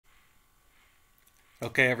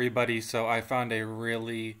Okay, everybody, so I found a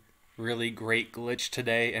really great glitch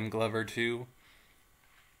today in Glover 2,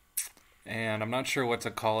 and I'm not sure what to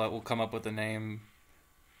call it. We'll come up with a name,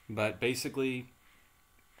 but basically,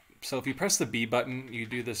 so if you press the B button, you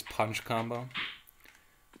do this punch combo,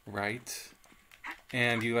 right?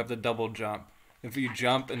 And you have the double jump. If you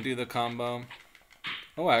jump and do the combo,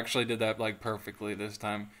 oh, I actually did that like perfectly this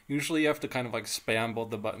time. Usually you have to kind of like spam both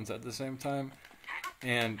the buttons at the same time,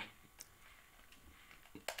 and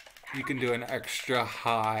you can do an extra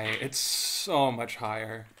high. It's so much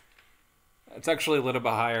higher. It's actually a little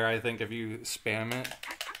bit higher, I think, if you spam it.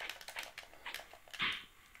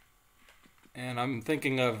 And I'm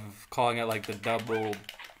thinking of calling it like the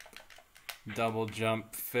double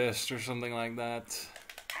jump fist or something like that.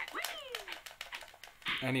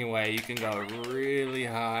 Anyway, you can go really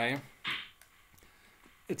high.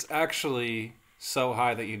 It's actually so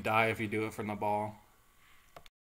high that you die if you do it from the ball.